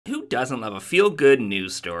doesn't love a feel-good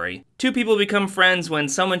news story? Two people become friends when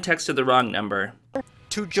someone texted the wrong number.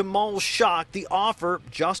 To Jamal's shock, the offer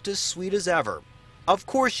just as sweet as ever. Of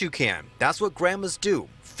course you can. That's what grandmas do.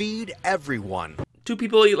 Feed everyone. Two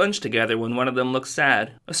people eat lunch together when one of them looks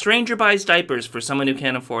sad. A stranger buys diapers for someone who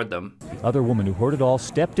can't afford them. The other woman who heard it all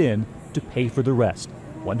stepped in to pay for the rest,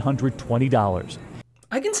 $120.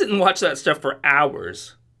 I can sit and watch that stuff for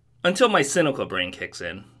hours, until my cynical brain kicks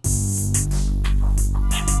in.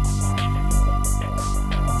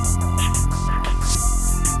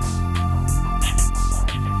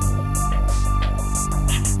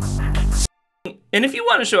 And if you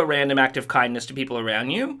want to show a random act of kindness to people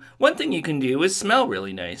around you, one thing you can do is smell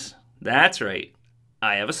really nice. That's right,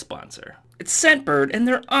 I have a sponsor. It's Scentbird, and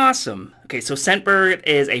they're awesome. Okay, so Scentbird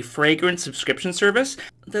is a fragrance subscription service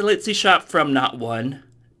that lets you shop from not one,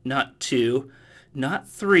 not two, not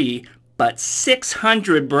three, but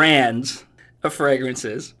 600 brands of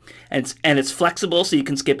fragrances. And it's flexible, so you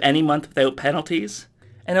can skip any month without penalties.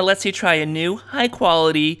 And it lets you try a new,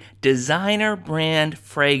 high-quality, designer brand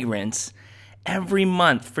fragrance every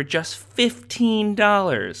month for just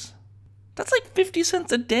 $15. That's like 50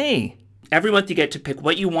 cents a day. Every month you get to pick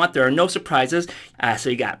what you want. There are no surprises.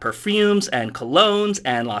 So you got perfumes and colognes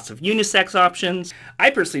and lots of unisex options.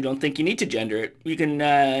 I personally don't think you need to gender it. You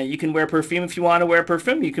can wear perfume if you want to wear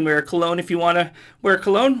perfume. You can wear a cologne if you want to wear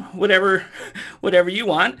cologne. Whatever you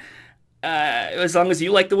want. As long as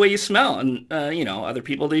you like the way you smell, and other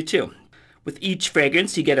people do too. With each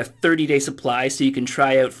fragrance, you get a 30-day supply, so you can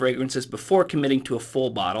try out fragrances before committing to a full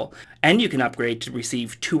bottle, and you can upgrade to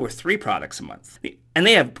receive 2 or 3 products a month. And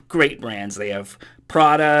they have great brands. They have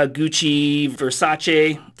Prada, Gucci,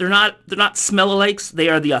 Versace. They're not smell-alikes. They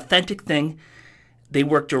are the authentic thing. They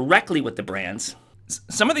work directly with the brands.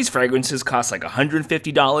 Some of these fragrances cost like $150,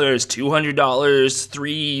 $200,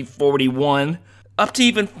 $341, up to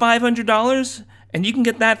even $500. And you can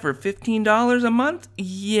get that for $15 a month?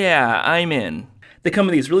 Yeah, I'm in. They come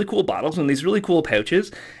in these really cool bottles and these really cool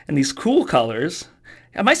pouches and these cool colors.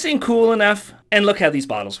 Am I saying cool enough? And look how these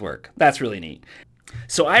bottles work. That's really neat.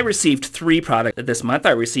 So I received 3 products this month.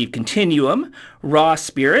 I received Continuum, Raw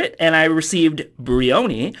Spirit, and I received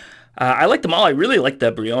Brioni. I like them all. I really like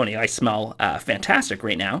the Brioni. I smell fantastic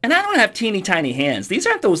right now. And I don't have teeny tiny hands. These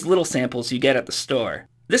aren't those little samples you get at the store.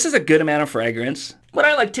 This is a good amount of fragrance. What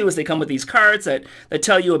I like too is they come with these cards that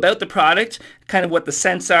tell you about the product, kind of what the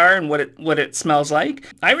scents are and what it smells like.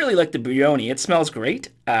 I really like the Brioni. It smells great.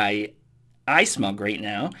 I smell great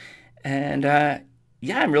now. And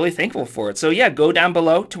yeah, I'm really thankful for it. So yeah, go down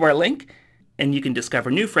below to our link and you can discover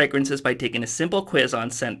new fragrances by taking a simple quiz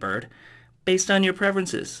on Scentbird based on your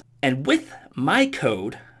preferences. And with my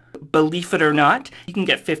code, believe it or not, you can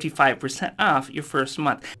get 55% off your first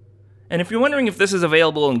month. And if you're wondering if this is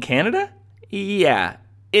available in Canada, yeah,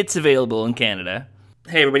 it's available in Canada.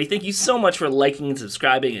 Hey everybody, thank you so much for liking and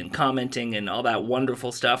subscribing and commenting and all that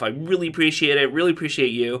wonderful stuff. I really appreciate it, really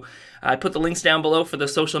appreciate you. I put the links down below for the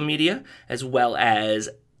social media, as well as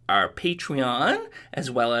our Patreon,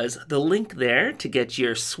 as well as the link there to get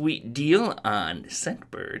your sweet deal on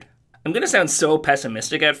Scentbird. I'm going to sound so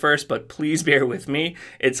pessimistic at first, but please bear with me.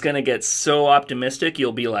 It's going to get so optimistic,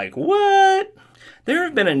 you'll be like, what? There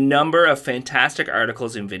have been a number of fantastic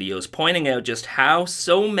articles and videos pointing out just how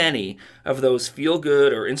so many of those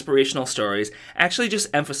feel-good or inspirational stories actually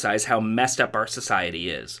just emphasize how messed up our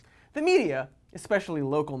society is. The media, especially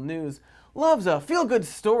local news, loves a feel-good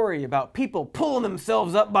story about people pulling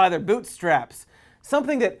themselves up by their bootstraps,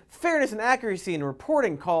 something that fairness and accuracy in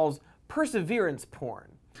reporting calls perseverance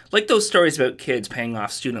porn. Like those stories about kids paying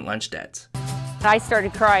off student lunch debts. I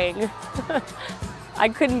started crying. I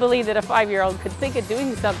couldn't believe that a 5-year-old could think of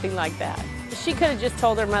doing something like that. She could have just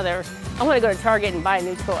told her mother, I want to go to Target and buy a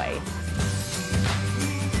new toy.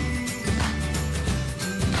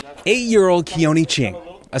 8-year-old Keone Ching,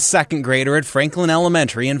 a second grader at Franklin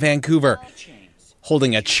Elementary in Vancouver,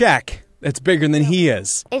 holding a check that's bigger than he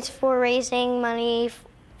is. It's for raising money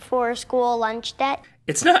for school lunch debt.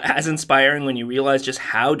 It's not as inspiring when you realize just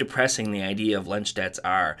how depressing the idea of lunch debts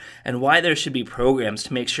are, and why there should be programs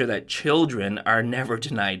to make sure that children are never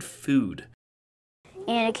denied food.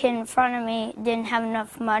 And a kid in front of me didn't have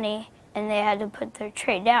enough money, and they had to put their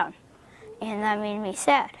tray down. And that made me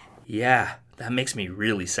sad. Yeah, that makes me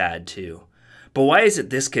really sad too. But why is it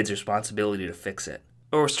this kid's responsibility to fix it?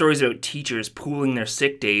 Or stories about teachers pooling their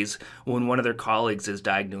sick days when one of their colleagues is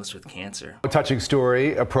diagnosed with cancer. A touching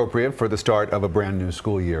story appropriate for the start of a brand new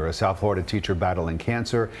school year. A South Florida teacher battling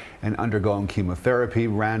cancer and undergoing chemotherapy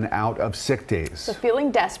ran out of sick days. So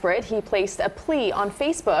feeling desperate, he placed a plea on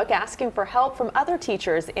Facebook asking for help from other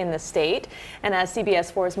teachers in the state. And as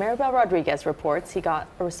CBS 4's Maribel Rodriguez reports, he got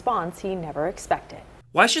a response he never expected.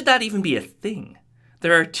 Why should that even be a thing?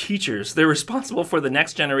 There are teachers, they're responsible for the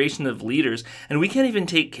next generation of leaders, and we can't even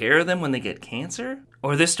take care of them when they get cancer?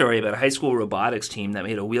 Or this story about a high school robotics team that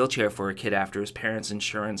made a wheelchair for a kid after his parents'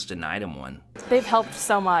 insurance denied him one. They've helped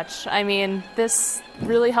so much. I mean, this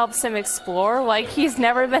really helps him explore like he's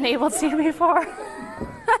never been able to before.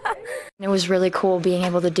 It was really cool being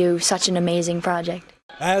able to do such an amazing project.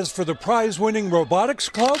 As for the prize-winning robotics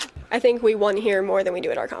club, I think we won here more than we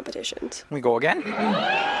do at our competitions. We go again?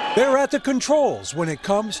 they're at the controls when it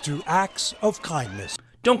comes to acts of kindness.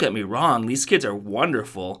 Don't get me wrong, these kids are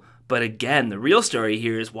wonderful, but again, the real story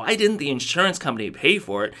here is why didn't the insurance company pay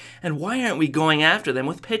for it, and why aren't we going after them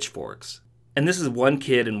with pitchforks? And this is one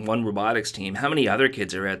kid and one robotics team. How many other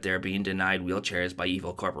kids are out there being denied wheelchairs by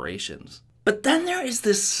evil corporations? But then there is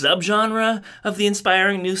this subgenre of the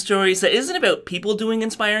inspiring news stories that isn't about people doing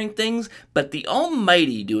inspiring things, but the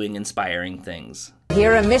almighty doing inspiring things.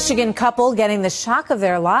 Here, a Michigan couple getting the shock of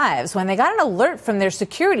their lives when they got an alert from their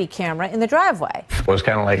security camera in the driveway. It was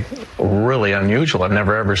kind of like really unusual. I've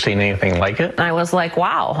never ever seen anything like it. I was like,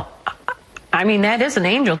 wow. I mean, that is an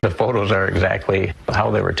angel. The photos are exactly how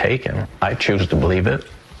they were taken. I choose to believe it.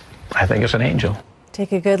 I think it's an angel.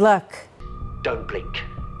 Take a good look. Don't blink.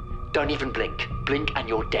 Don't even blink. Blink and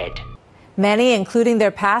you're dead. Many, including their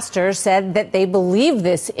pastor, said that they believe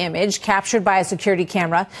this image, captured by a security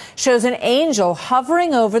camera, shows an angel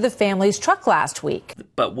hovering over the family's truck last week.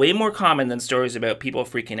 But way more common than stories about people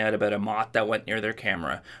freaking out about a moth that went near their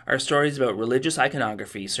camera are stories about religious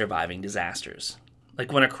iconography surviving disasters,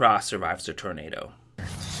 like when a cross survives a tornado.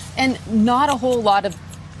 And not a whole lot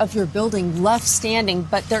of your building left standing,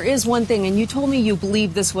 but there is one thing, and you told me you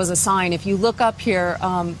believe this was a sign. If you look up here,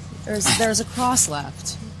 there's a cross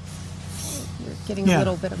left. You're getting a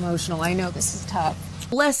little bit emotional. I know this is tough.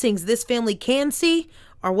 Blessings this family can see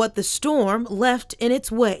are what the storm left in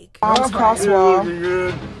its wake. Mom's cross wall.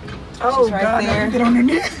 Oh, right God, there. Get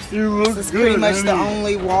underneath. This is pretty much the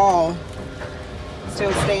only wall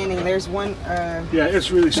still standing. There's one. Yeah,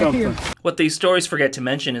 it's really something. What these stories forget to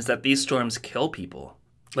mention is that these storms kill people.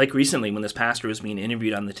 Like recently when this pastor was being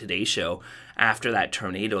interviewed on the Today Show after that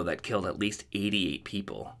tornado that killed at least 88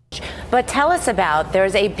 people. But tell us about,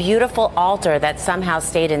 there's a beautiful altar that somehow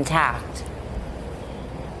stayed intact.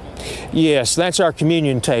 Yes, that's our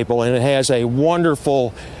communion table, and it has a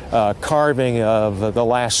wonderful carving of the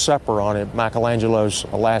Last Supper on it, Michelangelo's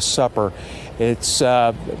Last Supper. It's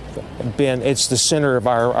the center of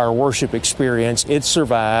our worship experience. It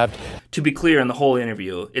survived. To be clear, in the whole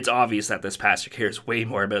interview, it's obvious that this pastor cares way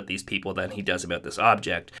more about these people than he does about this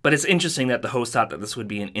object. But it's interesting that the host thought that this would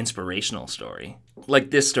be an inspirational story.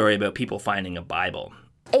 Like this story about people finding a Bible.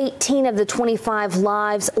 18 of the 25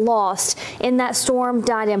 lives lost in that storm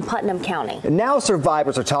died in Putnam County. And now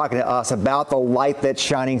survivors are talking to us about the light that's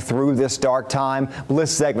shining through this dark time.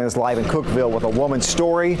 Bliss segment is live in Cookeville with a woman's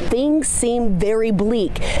story. Things seem very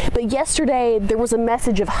bleak, but yesterday there was a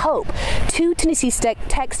message of hope. 2 Tennessee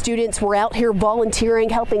Tech students were out here volunteering,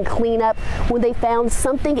 helping clean up when they found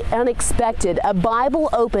something unexpected. A Bible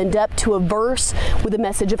opened up to a verse with a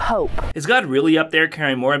message of hope. Is God really up there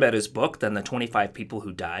caring more about his book than the 25 people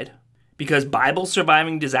who died? Because Bible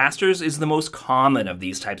surviving disasters is the most common of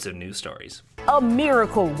these types of news stories. A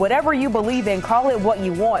miracle, whatever you believe in, call it what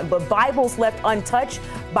you want, but Bibles left untouched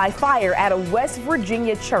by fire at a West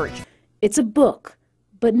Virginia church. It's a book,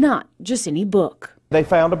 but not just any book. They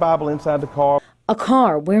found a Bible inside the car. A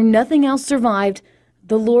car where nothing else survived.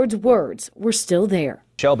 The Lord's words were still there.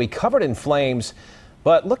 Shelby covered in flames,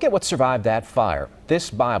 but look at what survived that fire.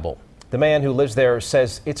 This Bible. The man who lives there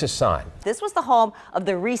says it's a sign. This was the home of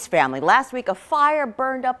the Reese family. Last week, a fire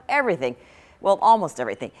burned up everything. Well, almost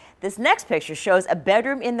everything. This next picture shows a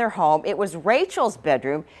bedroom in their home. It was Rachel's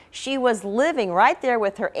bedroom. She was living right there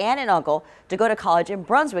with her aunt and uncle to go to college in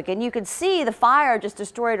Brunswick. And you can see the fire just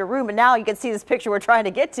destroyed her room. And now you can see this picture we're trying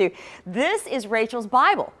to get to. This is Rachel's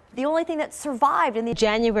Bible. The only thing that survived in the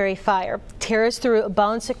January fire tears through a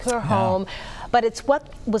bone-secure home, but it's what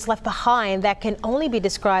was left behind that can only be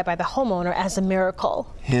described by the homeowner as a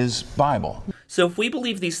miracle. His Bible. So if we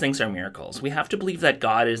believe these things are miracles, we have to believe that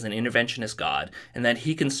God is an interventionist God and that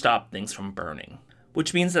he can stop things from burning.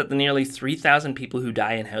 Which means that the nearly 3,000 people who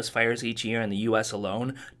die in house fires each year in the US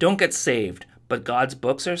alone don't get saved, but God's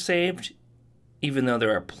books are saved, even though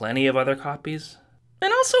there are plenty of other copies.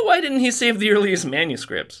 And also, why didn't he save the earliest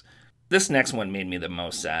manuscripts? This next one made me the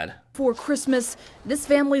most sad. For Christmas, this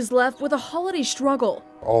family's left with a holiday struggle.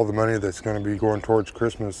 All the money that's going to be going towards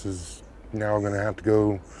Christmas is now going to have to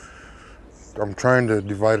go. I'm trying to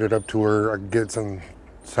divide it up to where I can get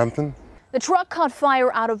something. The truck caught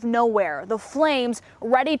fire out of nowhere, the flames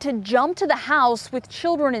ready to jump to the house with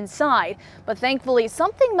children inside. But thankfully,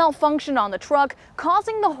 something malfunctioned on the truck,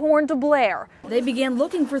 causing the horn to blare. They began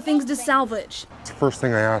looking for things to salvage. It's the first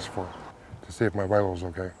thing I asked for, to see if my Bible was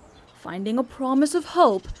okay. Finding a promise of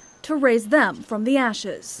hope to raise them from the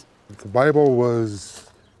ashes. The Bible was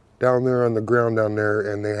down there on the ground down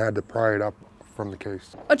there, and they had to pry it up from the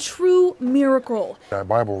case. A true miracle. That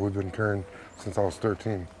Bible we've been carrying since I was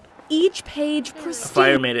 13. Each page The pristine.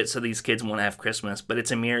 fire made it so these kids won't have Christmas, but it's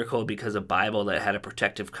a miracle because a Bible that had a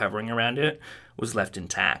protective covering around it was left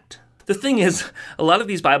intact. The thing is, a lot of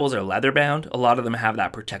these Bibles are leather bound. A lot of them have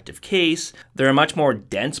that protective case. They're a much more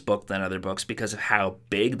dense book than other books because of how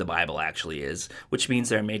big the Bible actually is, which means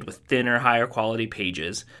they're made with thinner, higher quality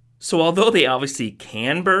pages. So although they obviously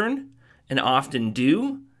can burn, and often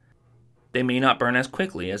do, they may not burn as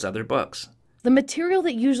quickly as other books. The material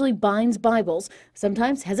that usually binds Bibles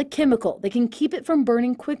sometimes has a chemical that can keep it from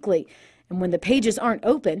burning quickly. And when the pages aren't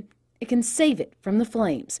open, it can save it from the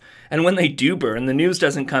flames. And when they do burn, the news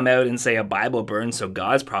doesn't come out and say a Bible burned, so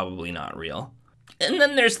God's probably not real. And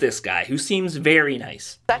then there's this guy who seems very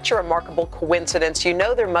nice. Such a remarkable coincidence. You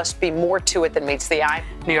know there must be more to it than meets the eye.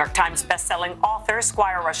 New York Times bestselling author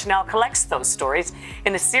Squire Rushnell collects those stories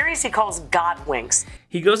in a series he calls Godwinks.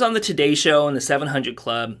 He goes on the Today Show and the 700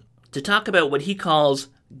 Club to talk about what he calls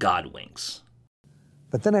godwinks.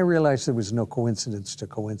 But then I realized there was no coincidence to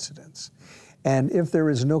coincidence. And if there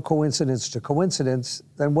is no coincidence to coincidence,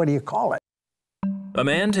 then what do you call it? A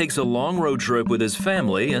man takes a long road trip with his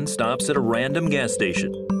family and stops at a random gas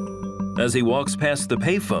station. As he walks past the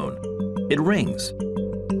payphone, it rings.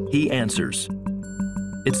 He answers.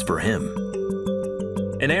 It's for him.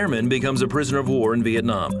 An airman becomes a prisoner of war in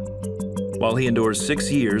Vietnam. While he endures 6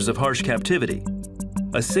 years of harsh captivity,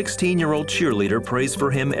 a 16-year-old cheerleader prays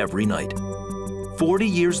for him every night. 40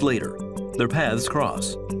 years later, their paths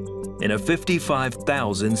cross in a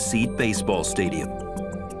 55,000-seat baseball stadium.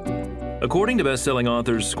 According to best-selling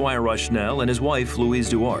authors Squire Rushnell and his wife Louise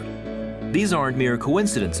Duarte, these aren't mere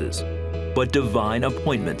coincidences, but divine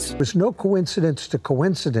appointments. There's no coincidence to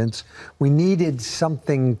coincidence. We needed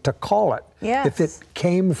something to call it. Yes. If it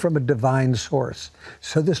came from a divine source.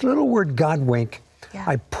 So this little word godwink,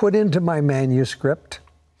 I put into my manuscript,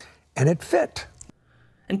 and it fit.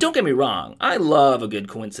 And don't get me wrong, I love a good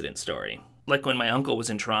coincidence story. Like when my uncle was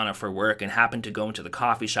in Toronto for work and happened to go into the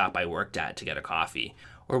coffee shop I worked at to get a coffee.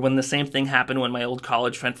 Or when the same thing happened when my old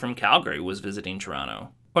college friend from Calgary was visiting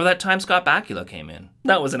Toronto. Or that time Scott Bakula came in.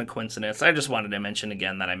 That wasn't a coincidence. I just wanted to mention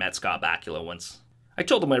again that I met Scott Bakula once. I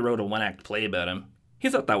told him I wrote a one-act play about him. He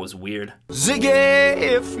thought that was weird. Ziggy,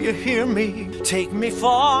 if you hear me, take me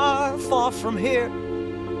far, far from here.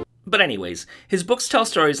 But anyways, his books tell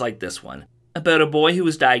stories like this one, about a boy who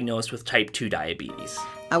was diagnosed with type 2 diabetes.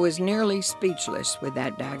 I was nearly speechless with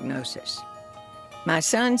that diagnosis. My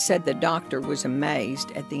son said the doctor was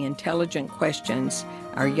amazed at the intelligent questions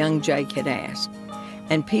our young Jake had asked,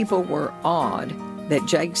 and people were awed that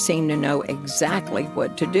Jake seemed to know exactly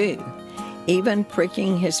what to do, even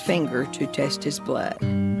pricking his finger to test his blood.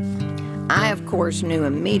 I, of course, knew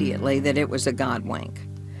immediately that it was a godwink.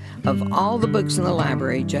 Of all the books in the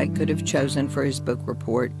library Jake could have chosen for his book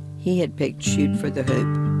report, he had picked Shoot for the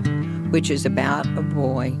Hoop, which is about a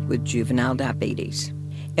boy with juvenile diabetes.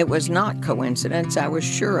 It was not coincidence, I was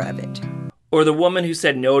sure of it. Or the woman who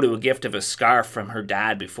said no to a gift of a scarf from her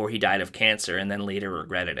dad before he died of cancer and then later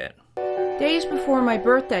regretted it. Days before my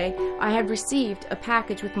birthday, I had received a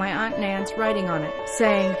package with my Aunt Nan's writing on it,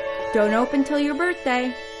 saying, "Don't open till your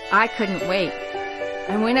birthday." I couldn't wait.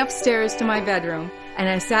 I went upstairs to my bedroom, and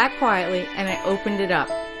I sat quietly and I opened it up.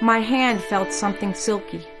 My hand felt something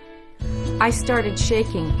silky. I started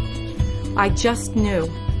shaking. I just knew.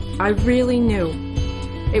 I really knew.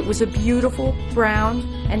 It was a beautiful brown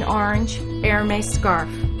and orange Hermes scarf.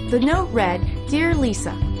 The note read, "Dear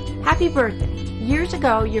Lisa, happy birthday. Years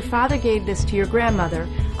ago, your father gave this to your grandmother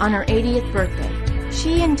on her 80th birthday.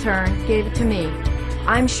 She, in turn, gave it to me.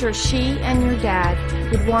 I'm sure she and your dad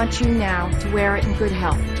would want you now to wear it in good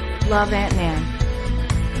health. Love, Aunt Nan."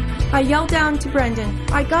 I yelled down to Brendan,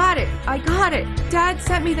 "I got it! I got it! Dad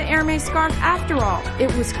sent me the Hermes scarf after all."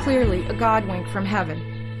 It was clearly a godwink from heaven.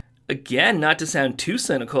 Again, not to sound too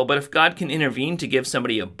cynical, but if God can intervene to give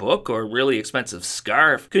somebody a book or a really expensive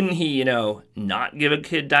scarf, couldn't he, not give a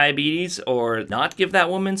kid diabetes or not give that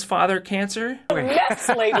woman's father cancer? Yes,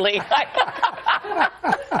 lately.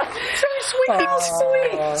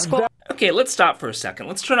 Sweet. Okay, let's stop for a second.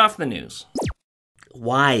 Let's turn off the news.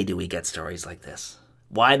 Why do we get stories like this?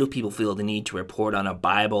 Why do people feel the need to report on a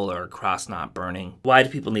Bible or a cross not burning? Why do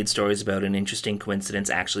people need stories about an interesting coincidence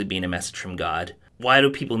actually being a message from God? Why do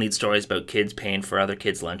people need stories about kids paying for other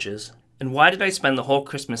kids' lunches? And why did I spend the whole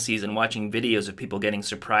Christmas season watching videos of people getting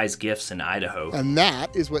surprise gifts in Idaho? And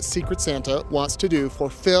that is what Secret Santa wants to do for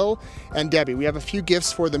Phil and Debbie. We have a few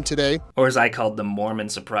gifts for them today. Or as I called them, Mormon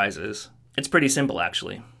surprises. It's pretty simple,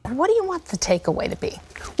 actually. What do you want the takeaway to be?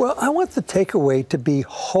 Well, I want the takeaway to be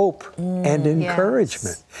hope and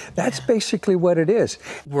encouragement. That's basically what it is.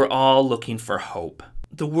 We're all looking for hope.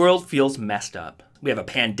 The world feels messed up. We have a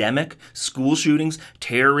pandemic, school shootings,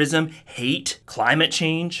 terrorism, hate, climate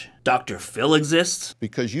change. Dr. Phil exists.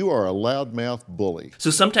 Because you are a loudmouth bully.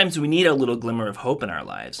 So sometimes we need a little glimmer of hope in our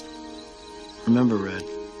lives. Remember, Red,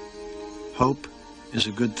 hope is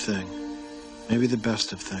a good thing, maybe the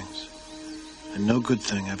best of things, and no good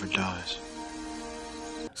thing ever dies.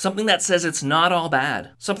 Something that says it's not all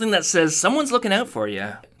bad. Something that says someone's looking out for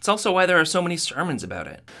you. It's also why there are so many sermons about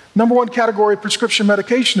it. Number one category of prescription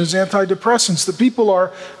medication is antidepressants. That people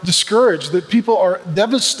are discouraged, that people are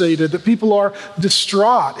devastated, that people are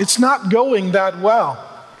distraught. It's not going that well.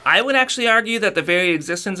 I would actually argue that the very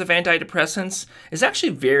existence of antidepressants is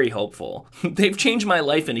actually very hopeful. They've changed my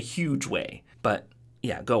life in a huge way. But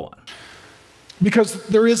yeah, go on. Because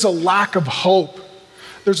there is a lack of hope.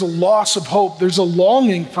 There's a loss of hope. There's a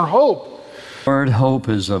longing for hope. The word hope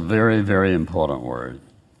is a very, very important word.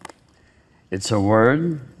 It's a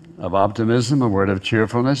word of optimism, a word of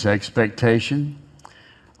cheerfulness, expectation.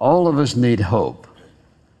 All of us need hope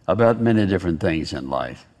about many different things in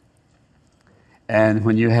life. And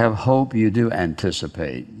when you have hope, you do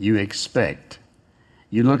anticipate, you expect,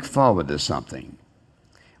 you look forward to something.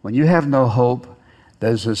 When you have no hope,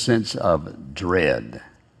 there's a sense of dread.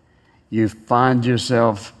 You find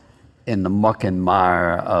yourself in the muck and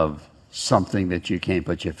mire of something that you can't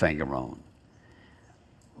put your finger on.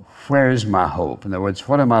 Where is my hope? In other words,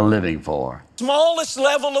 what am I living for? Smallest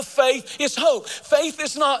level of faith is hope. Faith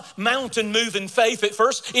is not mountain moving faith at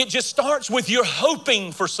first. It just starts with you're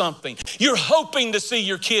hoping for something. You're hoping to see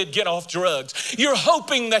your kid get off drugs. You're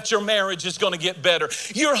hoping that your marriage is going to get better.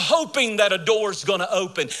 You're hoping that a door's going to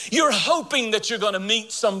open. You're hoping that you're going to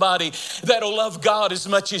meet somebody that'll love God as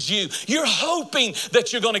much as you. You're hoping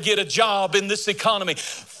that you're going to get a job in this economy.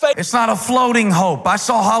 It's not a floating hope. I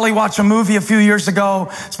saw Holly watch a movie a few years ago.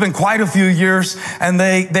 It's been quite a few years, and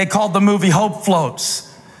they called the movie Hope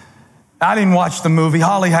Floats. I didn't watch the movie.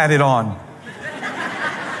 Holly had it on.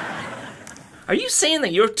 Are you saying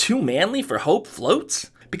that you're too manly for Hope Floats?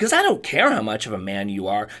 Because I don't care how much of a man you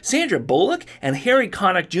are. Sandra Bullock and Harry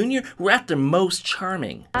Connick Jr. were at their most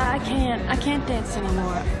charming. I can't dance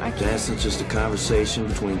anymore. Dancing's just a conversation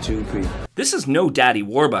between two people. This is no Daddy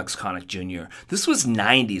Warbucks Connick Jr. This was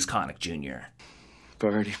 90s Connick Jr.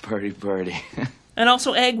 Birdie, birdie, birdie. And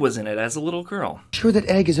also Egg was in it as a little girl. Sure that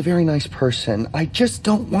Egg is a very nice person. I just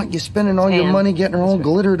don't want you spending all your money getting her all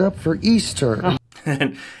glittered up for Easter.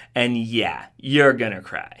 And yeah, you're gonna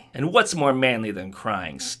cry. And what's more manly than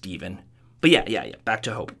crying, Steven? But yeah, back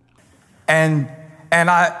to Hope. And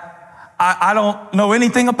I don't know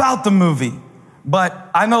anything about the movie,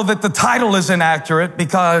 but I know that the title is inaccurate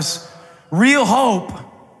because real hope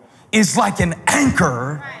is like an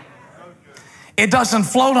anchor. It doesn't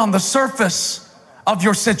float on the surface of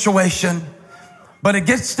your situation, but it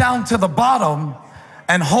gets down to the bottom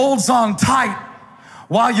and holds on tight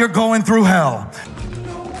while you're going through hell.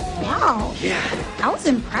 Wow. Yeah. That was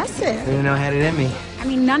impressive. I didn't know I had it in me. I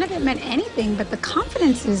mean, none of it meant anything, but the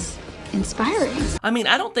confidence is inspiring. I mean,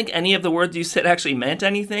 I don't think any of the words you said actually meant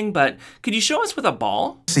anything, but could you show us with a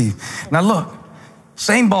ball? See, now look,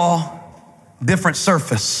 same ball, different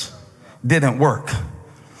surface, didn't work.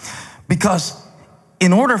 Because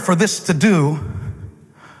in order for this to do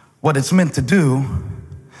what it's meant to do,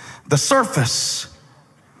 the surface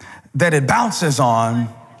that it bounces on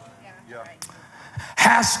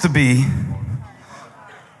has to be,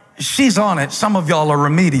 she's on it, some of y'all are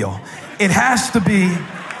remedial. It has to be,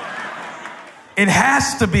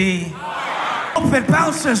 if it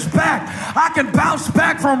bounces back, I can bounce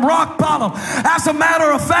back from rock bottom. As a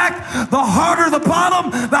matter of fact, the harder the bottom,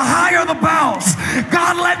 the higher the bounce.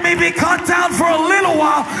 God let me be cut down for a little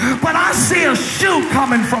while, but I see a shoot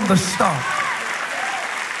coming from the start.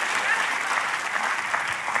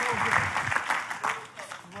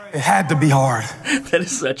 It had to be hard. That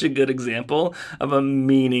is such a good example of a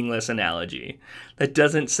meaningless analogy that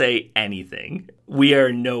doesn't say anything. We are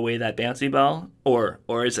in no way that bouncy ball.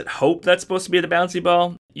 Or is it hope that's supposed to be the bouncy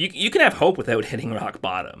ball? You can have hope without hitting rock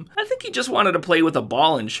bottom. I think he just wanted to play with a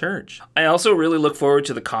ball in church. I also really look forward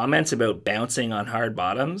to the comments about bouncing on hard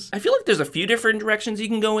bottoms. I feel like there's a few different directions you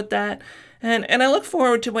can go with that. And I look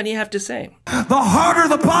forward to what you have to say. The harder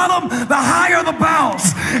the bottom, the higher the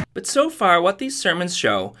bounce. But so far, what these sermons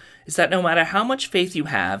show is that no matter how much faith you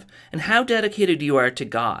have and how dedicated you are to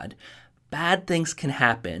God, bad things can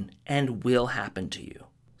happen and will happen to you.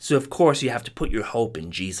 So of course you have to put your hope in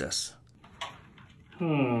Jesus.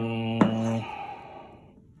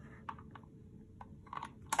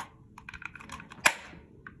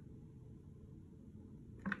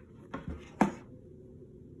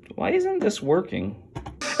 Why isn't this working?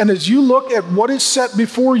 And as you look at what is set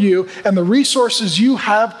before you and the resources you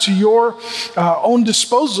have to your own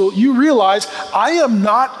disposal, you realize, I am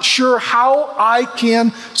not sure how I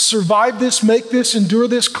can survive this, make this, endure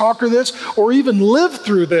this, conquer this, or even live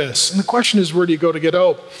through this. And the question is, where do you go to get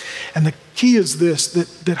hope? And the key is this,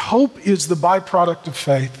 that hope is the byproduct of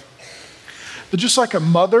faith. That just like a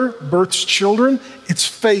mother births children, it's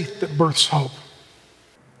faith that births hope.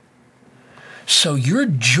 So your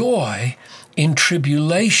joy in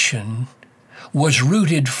tribulation was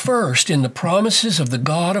rooted first in the promises of the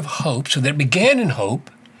God of hope, so that it began in hope.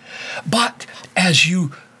 But as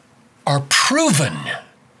you are proven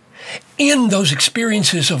in those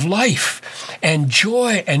experiences of life, and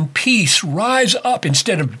joy and peace rise up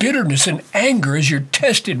instead of bitterness and anger as you're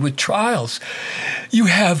tested with trials, you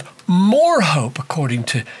have more hope, according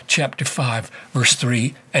to chapter 5, verse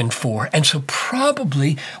 3 and 4. And so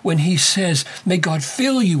probably when he says, may God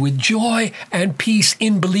fill you with joy and peace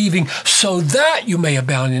in believing so that you may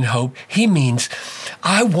abound in hope, he means,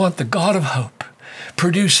 I want the God of hope,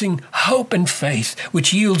 producing hope and faith,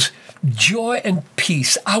 which yields joy and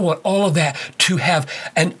peace. I want all of that to have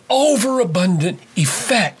an overabundant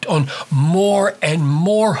effect on more and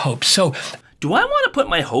more hope. So, do I want to put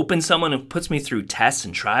my hope in someone who puts me through tests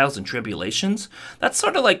and trials and tribulations? That's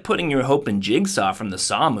sort of like putting your hope in Jigsaw from the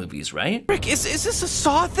Saw movies, right? Rick, is this a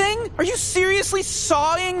Saw thing? Are you seriously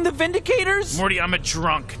sawing the Vindicators? Morty, I'm a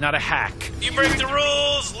drunk, not a hack. You break the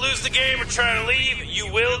rules, lose the game, or try to leave,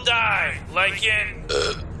 you will die. Like in...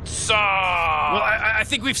 Saw. Well, I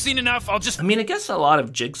think we've seen enough. I guess a lot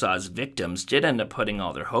of Jigsaw's victims did end up putting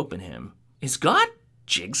all their hope in him. Is God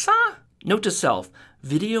Jigsaw? Note to self,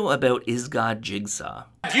 video about Is God Jigsaw?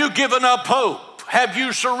 Have you given up hope? Have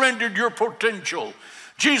you surrendered your potential?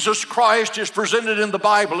 Jesus Christ is presented in the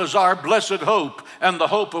Bible as our blessed hope and the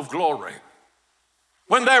hope of glory.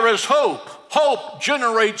 When there is hope, hope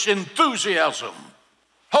generates enthusiasm.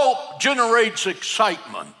 Hope generates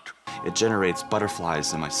excitement. It generates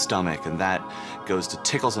butterflies in my stomach, and that goes to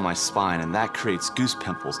tickles in my spine, and that creates goose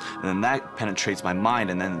pimples, and then that penetrates my mind,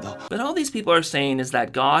 and then But all these people are saying is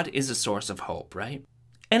that God is a source of hope, right?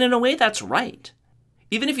 And in a way, that's right.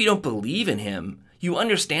 Even if you don't believe in him, you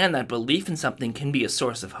understand that belief in something can be a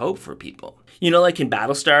source of hope for people. You know, like in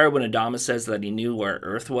Battlestar, when Adamas says that he knew where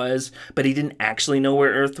Earth was, but he didn't actually know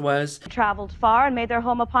where Earth was. Traveled far and made their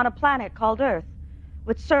home upon a planet called Earth,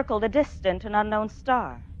 which circled a distant and unknown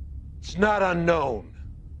star. It's not unknown.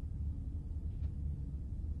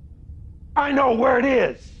 I know where it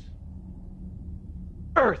is.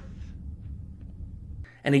 Earth.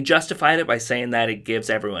 And he justified it by saying that it gives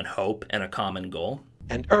everyone hope and a common goal.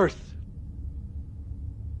 And Earth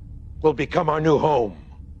will become our new home.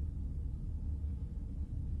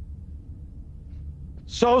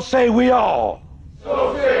 So say we all.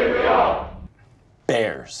 So say we all.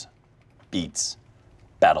 Bears beats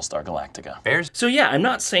Battlestar Galactica. Bears? So yeah, I'm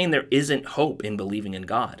not saying there isn't hope in believing in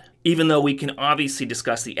God, even though we can obviously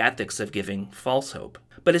discuss the ethics of giving false hope.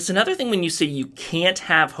 But it's another thing when you say you can't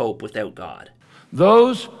have hope without God.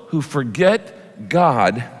 Those who forget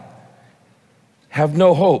God have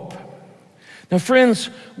no hope. Now,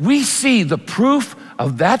 friends, we see the proof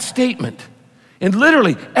of that statement in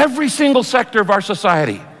literally every single sector of our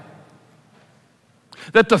society.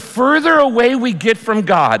 That the further away we get from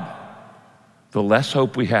God, the less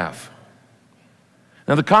hope we have.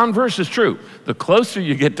 Now, the converse is true. The closer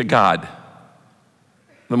you get to God,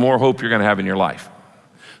 the more hope you're going to have in your life.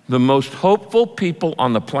 The most hopeful people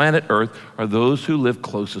on the planet Earth are those who live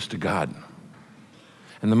closest to God.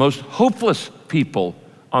 And the most hopeless people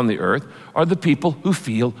on the earth are the people who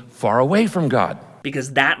feel far away from God.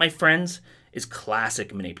 Because that, my friends, is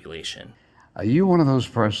classic manipulation. Are you one of those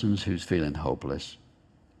persons who's feeling hopeless?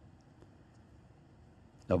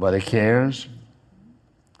 Nobody cares?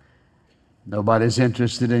 Nobody's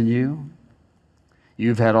interested in you?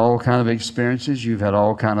 You've had all kind of experiences, you've had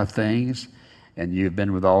all kind of things, and you've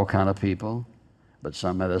been with all kind of people, but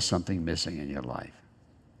somehow there's something missing in your life.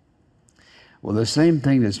 Well, the same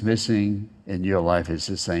thing that's missing in your life is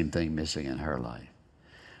the same thing missing in her life.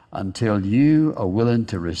 Until you are willing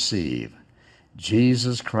to receive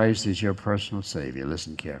Jesus Christ as your personal Savior,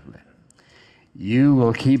 listen carefully, you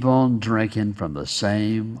will keep on drinking from the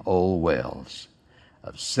same old wells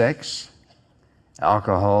of sex,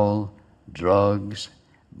 alcohol, drugs,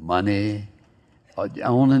 money,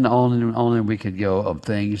 on and on and on we could go of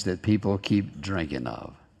things that people keep drinking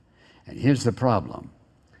of. And here's the problem.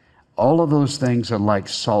 All of those things are like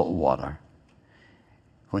salt water.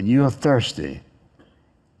 When you are thirsty,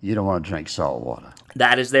 you don't want to drink salt water.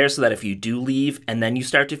 That is there so that if you do leave and then you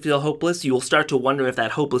start to feel hopeless, you will start to wonder if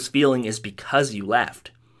that hopeless feeling is because you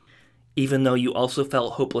left, even though you also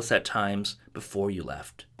felt hopeless at times before you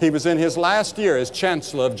left. He was in his last year as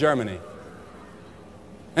Chancellor of Germany.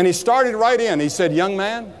 And he started right in. He said, "Young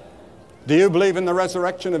man, do you believe in the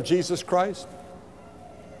resurrection of Jesus Christ?"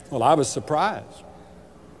 Well, I was surprised.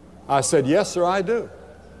 I said, "Yes, sir, I do."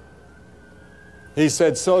 He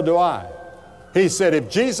said, "So do I." He said, "If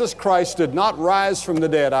Jesus Christ did not rise from the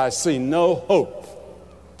dead, I see no hope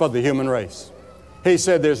for the human race." He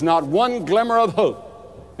said, "There's not one glimmer of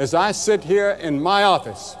hope as I sit here in my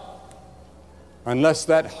office unless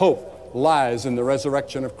that hope lies in the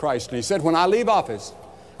resurrection of Christ." And he said, "When I leave office,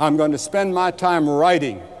 I'm going to spend my time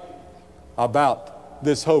writing about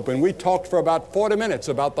this hope." And we talked for about 40 minutes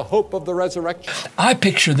about the hope of the resurrection. I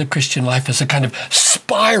picture the Christian life as a kind of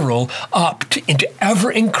spiral up into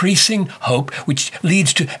ever-increasing hope, which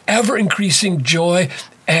leads to ever-increasing joy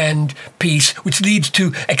and peace, which leads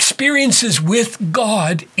to experiences with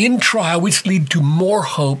God in trial, which lead to more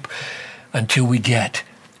hope until we get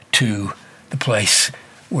to the place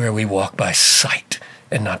where we walk by sight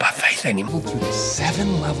and not by faith anymore. Through the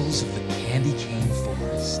 7 levels of the candy cane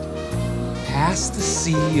forest, past the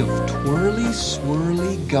sea of twirly,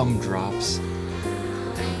 swirly gumdrops.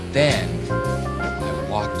 Then I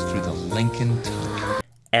walked through the Lincoln Tunnel.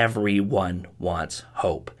 Everyone wants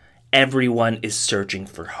hope. Everyone is searching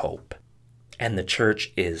for hope. And the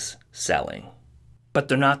church is selling. But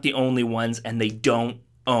they're not the only ones, and they don't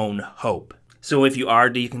own hope. So if you are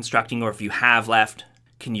deconstructing, or if you have left,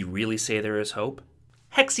 can you really say there is hope?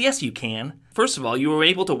 Heck, yes, you can. First of all, you were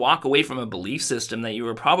able to walk away from a belief system that you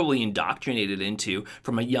were probably indoctrinated into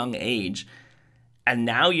from a young age, and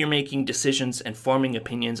now you're making decisions and forming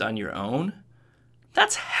opinions on your own?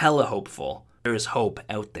 That's hella hopeful. There is hope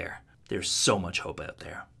out there. There's so much hope out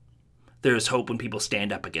there. There is hope when people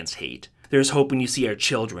stand up against hate. There's hope when you see our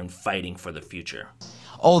children fighting for the future.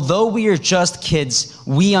 Although we are just kids,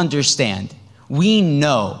 we understand. We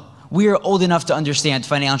know. We are old enough to understand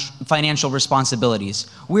financial responsibilities.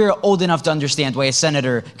 We are old enough to understand why a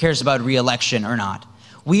senator cares about re-election or not.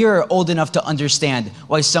 We are old enough to understand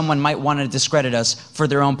why someone might want to discredit us for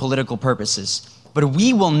their own political purposes. But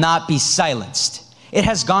we will not be silenced. It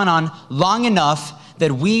has gone on long enough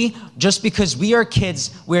that just because we are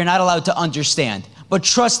kids, we are not allowed to understand. But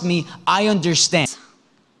trust me, I understand.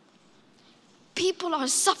 People are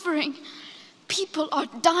suffering. People are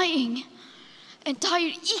dying. Entire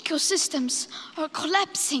ecosystems are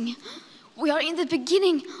collapsing. We are in the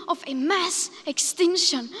beginning of a mass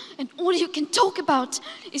extinction, and all you can talk about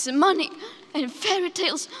is money and fairy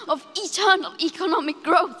tales of eternal economic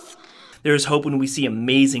growth. There is hope when we see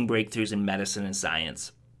amazing breakthroughs in medicine and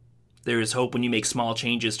science. There is hope when you make small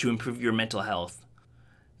changes to improve your mental health.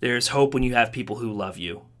 There is hope when you have people who love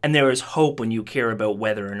you. And there is hope when you care about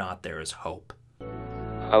whether or not there is hope.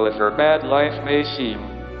 However bad life may seem,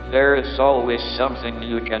 there is always something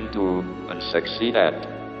you can do and succeed at.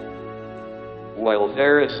 While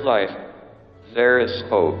there is life, there is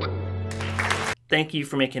hope. Thank you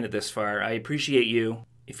for making it this far. I appreciate you.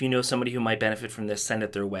 If you know somebody who might benefit from this, send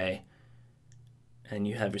it their way. And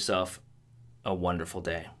you have yourself a wonderful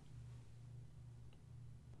day.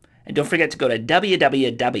 And don't forget to go to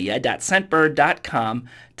www.scentbird.com.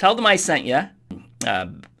 Tell them I sent you.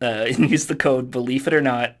 And use the code Believe It or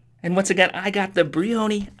Not. And once again, I got the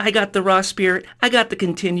Brioni, I got the Raw Spirit, I got the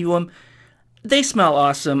Continuum. They smell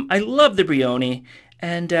awesome. I love the Brioni.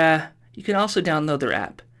 And you can also download their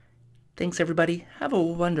app. Thanks, everybody. Have a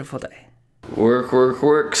wonderful day. Work, work,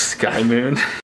 work, Sky Moon.